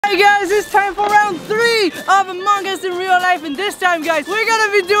Alright guys, it's time for round 3 of Among Us in real life. And this time guys, we're gonna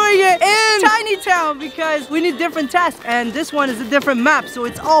be doing it in Tiny Town because we need different tasks. And this one is a different map, so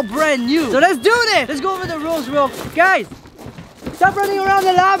it's all brand new. So let's do this. Let's go over the rules real quick. Guys, stop running around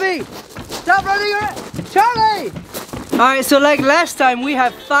the lobby. Stop running around. Charlie! Alright, so like last time, we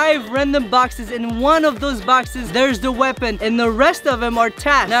have 5 random boxes. In one of those boxes, there's the weapon, and the rest of them are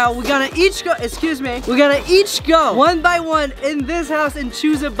tasks. Now, we're gonna each go, we're gonna each go one by one in this house and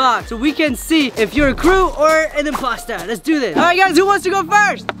choose a box so we can see if you're a crew or an imposter. Let's do this. Alright guys, who wants to go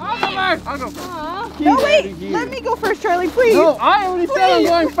first? I'll go first. I'll go first. No, wait, let me go first, Charlie, please. No, I already said I'm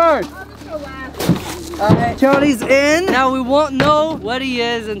going first. I'll just go last. Alright, Charlie's in. Now, we won't know what he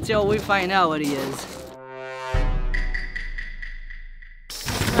is until we find out what he is.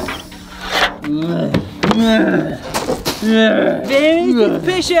 Very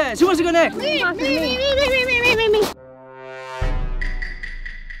suspicious. Who wants to go next? Me.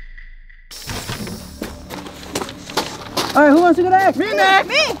 Alright, who wants to go next? Me next.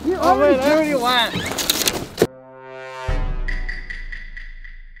 Me. Oh wait, I already went.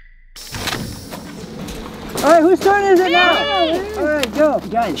 Alright, whose turn is it now? Alright, go.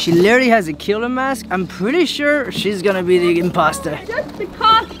 Guys, she literally has a killer mask. I'm pretty sure she's gonna be the imposter. Just the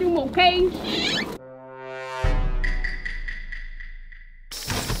costume, okay?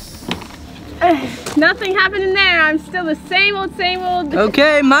 Nothing happened in there. I'm still the same old.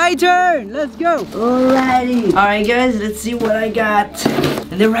 Okay, my turn. Let's go. Alrighty. Alright, guys, let's see what I got.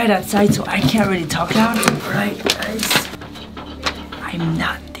 And they're right outside, so I can't really talk loud. Alright, guys. I'm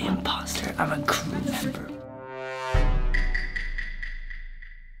not the imposter. I'm a crew member.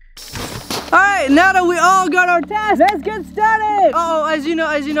 Alright, now that we all got our tasks, let's get started! Oh, as you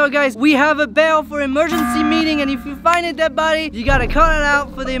know, guys, we have a bell for emergency meeting, and if you find a dead body, you gotta call it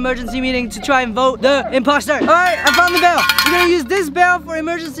out for the emergency meeting to try and vote the imposter. Alright, I found the bell. We're gonna use this bell for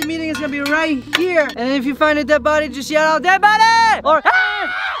emergency meeting. It's gonna be right here. And if you find a dead body, just yell out, dead body! Or, hey!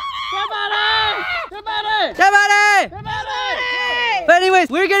 Dead body! Dead body! Dead body! Dead body! But anyways,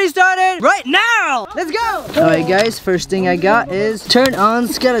 we're getting started right now. Let's go. All right, guys. First thing I got is turn on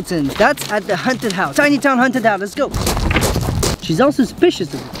skeleton. That's at the haunted house. Tiny Town haunted house. Let's go. She's all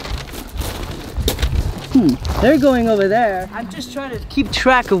suspicious of it. They're going over there. I'm just trying to keep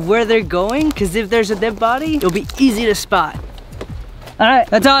track of where they're going, because if there's a dead body, it'll be easy to spot. All right,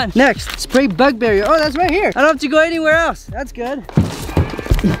 that's on. Next, spray bug barrier. Oh, that's right here. I don't have to go anywhere else. That's good.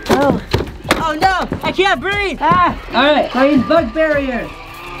 Oh. Oh no, I can't breathe! Ah! Alright, I use bug barrier.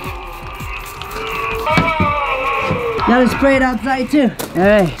 Gotta spray it outside too.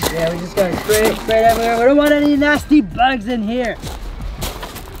 Alright, yeah, we just gotta spray it everywhere. We don't want any nasty bugs in here.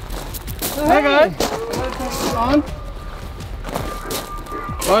 Hey guys, on.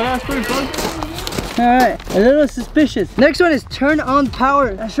 Oh, that's pretty fun. Alright, a little suspicious. Next one is turn on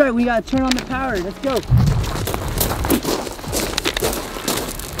power. That's right, we gotta turn on the power. Let's go.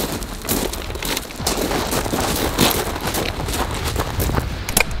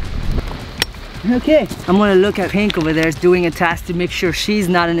 Okay, I'm gonna look at Pink over there doing a task to make sure she's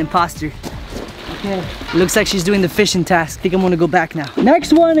not an imposter. Okay, looks like she's doing the fishing task. I think I'm gonna go back now.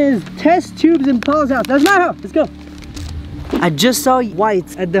 Next one is test tubes in Paul's house. That's my house, let's go. I just saw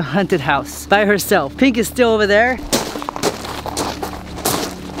White at the haunted house by herself. Pink is still over there.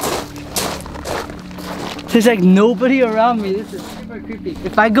 There's like nobody around me. This is super creepy.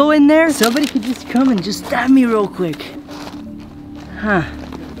 If I go in there, somebody could just come and just stab me real quick. Huh.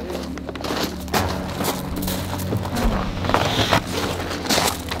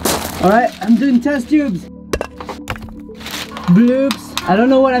 Alright, I'm doing test tubes. Bloops. I don't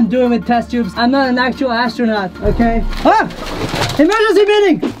know what I'm doing with test tubes. I'm not an actual astronaut, okay? Ah! Emergency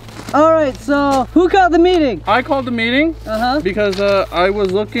meeting! Alright, so who called the meeting? I called the meeting because I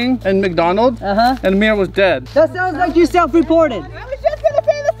was looking in McDonald's and Mia was dead. That sounds like you self-reported. I was just gonna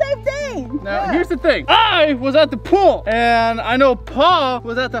say the same thing. Now, here's the thing. I was at the pool and I know Paul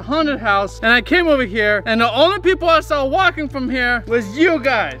was at the haunted house and I came over here and the only people I saw walking from here was you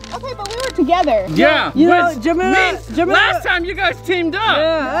guys. Okay, but we were together. Yeah. You know, which Jamila, means last time you guys teamed up.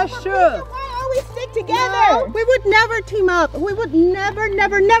 Yeah, that's true. Why always stick together? No. We would never team up. We would never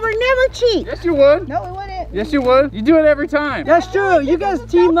cheat. Yes, you would. No, we wouldn't. Yes, you would. You do it every time. That's true. You guys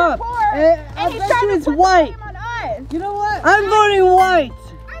team up. I bet you it's White. You know what? I'm voting White.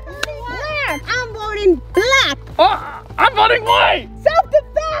 I'm voting black. I'm voting black. Oh, I'm voting White.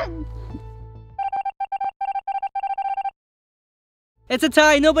 Self-defense. It's a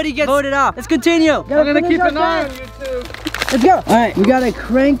tie. Nobody gets voted off. Let's continue. I'm gonna keep an eye on you too. Let's go. All right, we gotta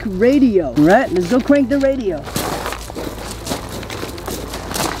crank radio. All right, let's go crank the radio.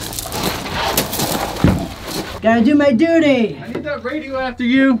 Gotta do my duty. I need that radio after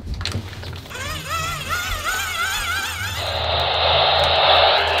you.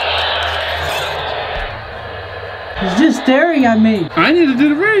 He's just staring at me. I need to do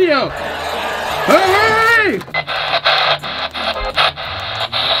the radio. Hurry!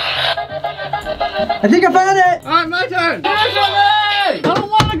 I think I found it. All right, my turn. I don't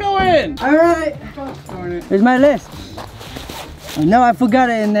want to go in. All right. Darn it. Here's my list. Oh, no, I forgot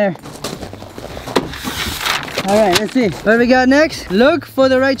it in there. All right, let's see. What do we got next? Look for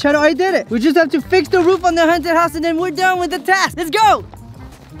the right channel. I did it. We just have to fix the roof on the haunted house and then we're done with the task. Let's go.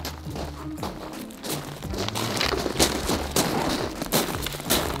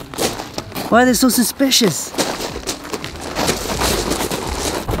 Why are they so suspicious?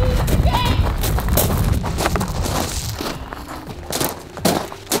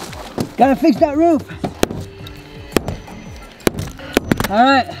 Gotta fix that roof. All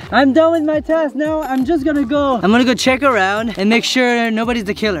right, I'm done with my task now. I'm gonna go check around and make sure nobody's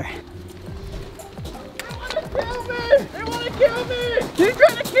the killer. They want to kill me! They want to kill me! He's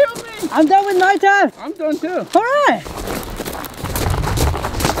trying to kill me! I'm done with my task. I'm done too. All right.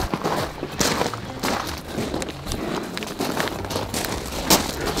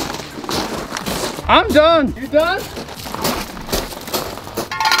 I'm done. You done?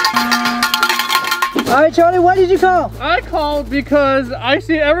 All right, Charlie, what did you call? I called because I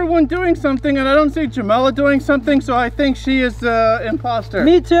see everyone doing something and I don't see Jamela doing something, so I think she is the imposter.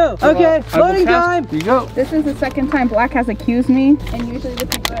 Me too. So, okay, I will voting cast- time. Here you go. This is the second time Black has accused me, and usually the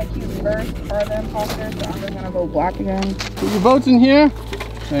people that accuse first are the imposters, so I'm just gonna vote Black again. Put your votes in here.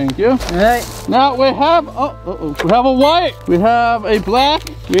 Thank you. All right. Now we have, we have a white, we have a black,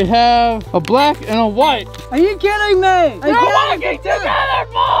 we have a black and a white. Are you kidding me? They're working together,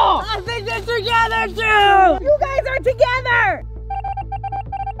 Paul! I think they're together too. You guys are together.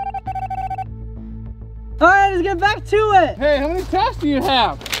 All right, let's get back to it. Hey, how many tasks do you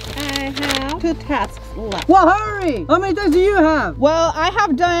have? I have 2 tasks left. Well, hurry. How many tasks do you have? Well, I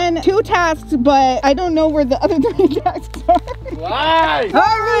have done 2 tasks, but I don't know where the other 3 tasks are. Why?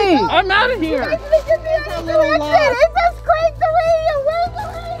 Hurry. I'm out of here. It says crank the radio. Where's the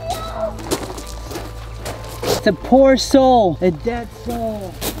radio? It's a poor soul, a dead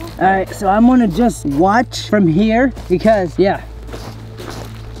soul. All right, so I'm gonna just watch from here because, yeah.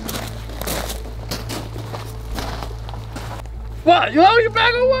 What? You want your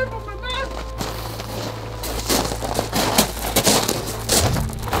bag away from my mouth?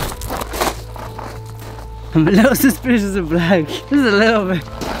 I'm a little suspicious of Black. Just a little bit.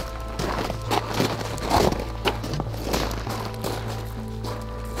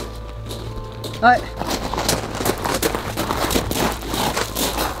 All right.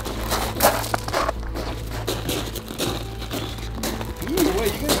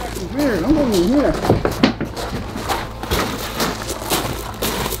 Wait, you get back from here. I'm going in here.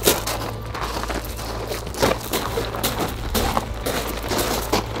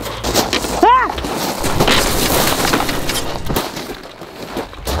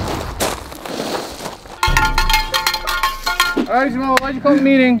 All right, Jamela, why'd you call the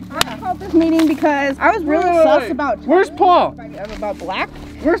meeting? I called this meeting because I was really sus about. Where's Paul? About Black?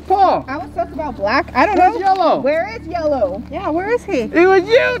 Where's Paul? I was sus about Black. I don't Where's know. Yellow? Where is Yellow? Yeah, where is he? It was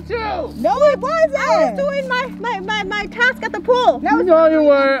you two! No, it wasn't. I was doing my task at the pool. No, you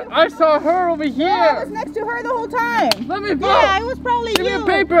were. I saw her over here. Yeah, I was next to her the whole time. Let me vote. Yeah, it was probably Give you. me a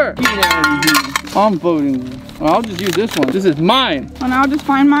paper. I'm voting. Well, I'll just use this one. This is mine. And I'll just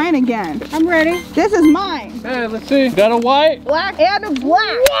find mine again. I'm ready. This is mine. Hey, let's see. Got a white? Black and a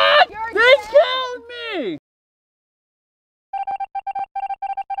black. What? You're They dead. killed me!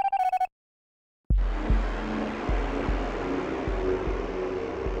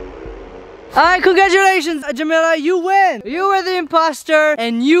 All right, congratulations, Jamila, you win. You were the imposter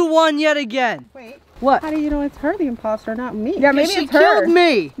and you won yet again. Wait, What? how do you know it's her, the imposter, not me? Yeah, maybe she killed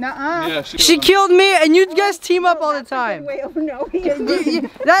me. Nuh-uh. Yeah, She killed me and you guys team up all the That's a time. good way of knowing.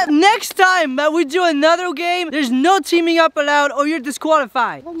 That next time that we do another game, there's no teaming up allowed or you're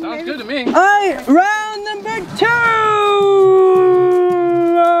disqualified. All Sounds good to me. right, round number 2.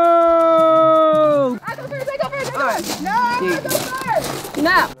 I go first, I go first, I go All right. first. No, I'm gonna go first.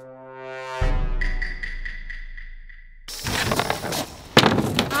 No.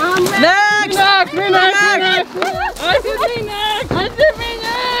 I'm ready. Next! Next, me next, me Next! next. I did me next. I did me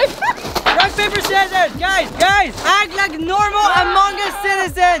next. Rock, paper, scissors! Guys, act like normal Among Us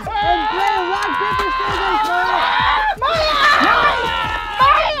citizens and play rock, paper, scissors,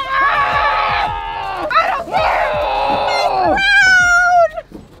 I don't care.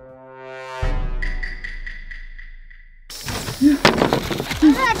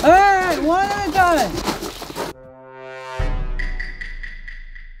 Alright, one at a time.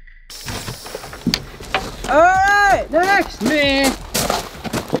 All right, next. Me.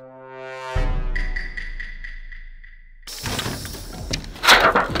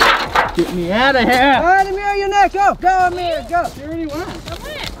 Get me out of here. All right, Amir, you're next. Go, Amir, go. You already won.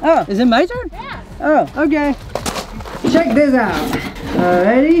 Oh, is it my turn? Yeah. Oh, okay. Check this out.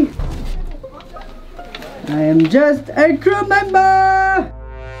 Alrighty. I am just a crew member.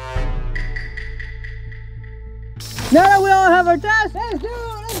 Now that we all have our tasks, let's do it.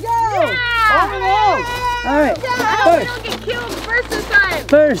 Let's go. All right. I hope we don't get killed first this time.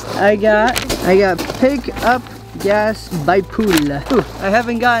 First, I got pick up gas by pool. Ooh, I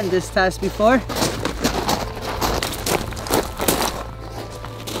haven't gotten this task before.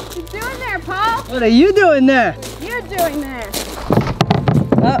 What you doing there, Paul? What are you doing there? You're doing there.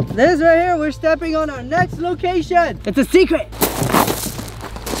 Oh, this right here, we're stepping on our next location. It's a secret.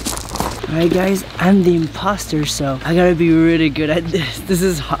 Alright guys, I'm the imposter, so I gotta be really good at this. This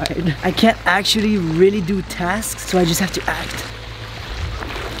is hard. I can't actually really do tasks, so I just have to act.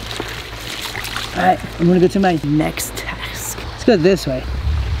 Alright, I'm gonna go to my next task. Let's go this way.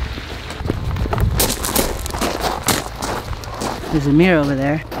 There's a mirror over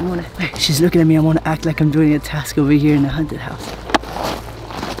there. She's looking at me. I wanna act like I'm doing a task over here in the haunted house.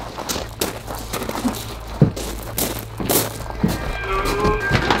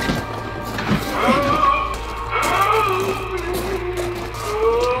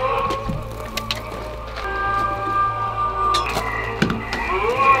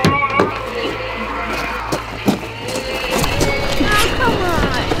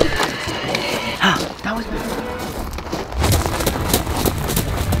 That was bad.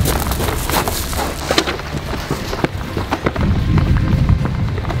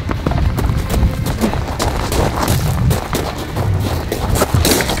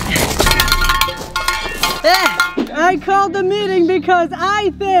 I called the meeting because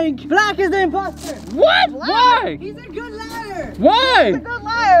I think Black is the imposter. What? Why? He's a good liar. Why? Good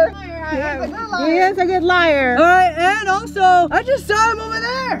liar. He is a good liar. Alright, and also, I just saw him over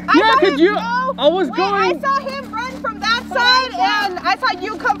there. Yeah, cause you, I was I going. saw him run from that side, and I saw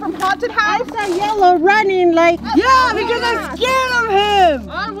you come from haunted house. I saw Yellow running like. Yeah, because I'm scared of him.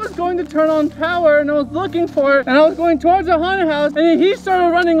 I was going to turn on power and I was looking for it and I was going towards the haunted house and then he started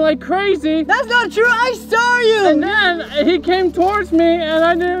running like crazy. That's not true. I saw you. And then he came towards me and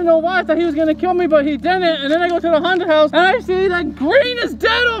I didn't know why. I thought he was gonna kill me, but he didn't. And then I go to the haunted house and I see that Green is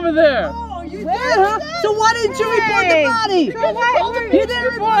dead over there. Oh, you did, huh? So why didn't you report the body? You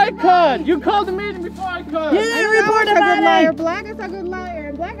didn't before I could. You called the meeting before I could. You didn't report the Good liar. body. Black is a good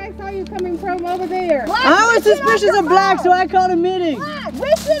liar. Black, I saw you coming from over there. I was suspicious of Black, so I called a meeting. Black,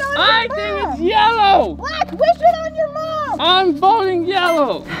 wish it on I your think mom. it's yellow. Black, wish it on your mom. I'm voting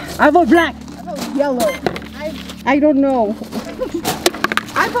yellow. I vote Black. Yellow. I don't know.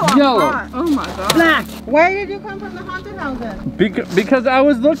 I thought Yellow. Oh my god. Black. Where did you come from the haunted house then? Because I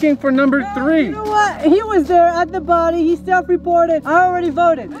was looking for number 3. You know what? He was there at the body. He self-reported. I already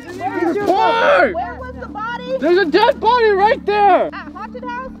voted. Report! Where was the body? There's a dead body right there. At haunted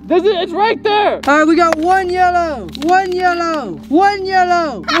house? It's right there. All right, we got one yellow, one yellow, one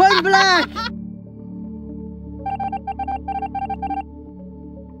yellow, one black.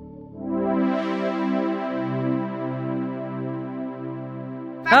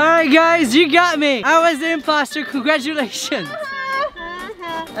 All right, guys, you got me. I was the imposter. Congratulations.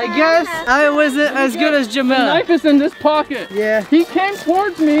 I guess I wasn't as good as The Jamila. knife is in this pocket. Yeah. He came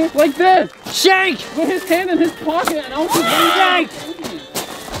towards me like this, Shank! with his hand in his pocket, and I was just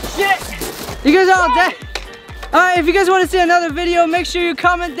Shit! You guys are all dead. Alright, if you guys want to see another video, make sure you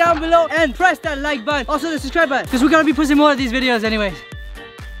comment down below and press that like button. Also the subscribe button, because we're going to be posting more of these videos anyways.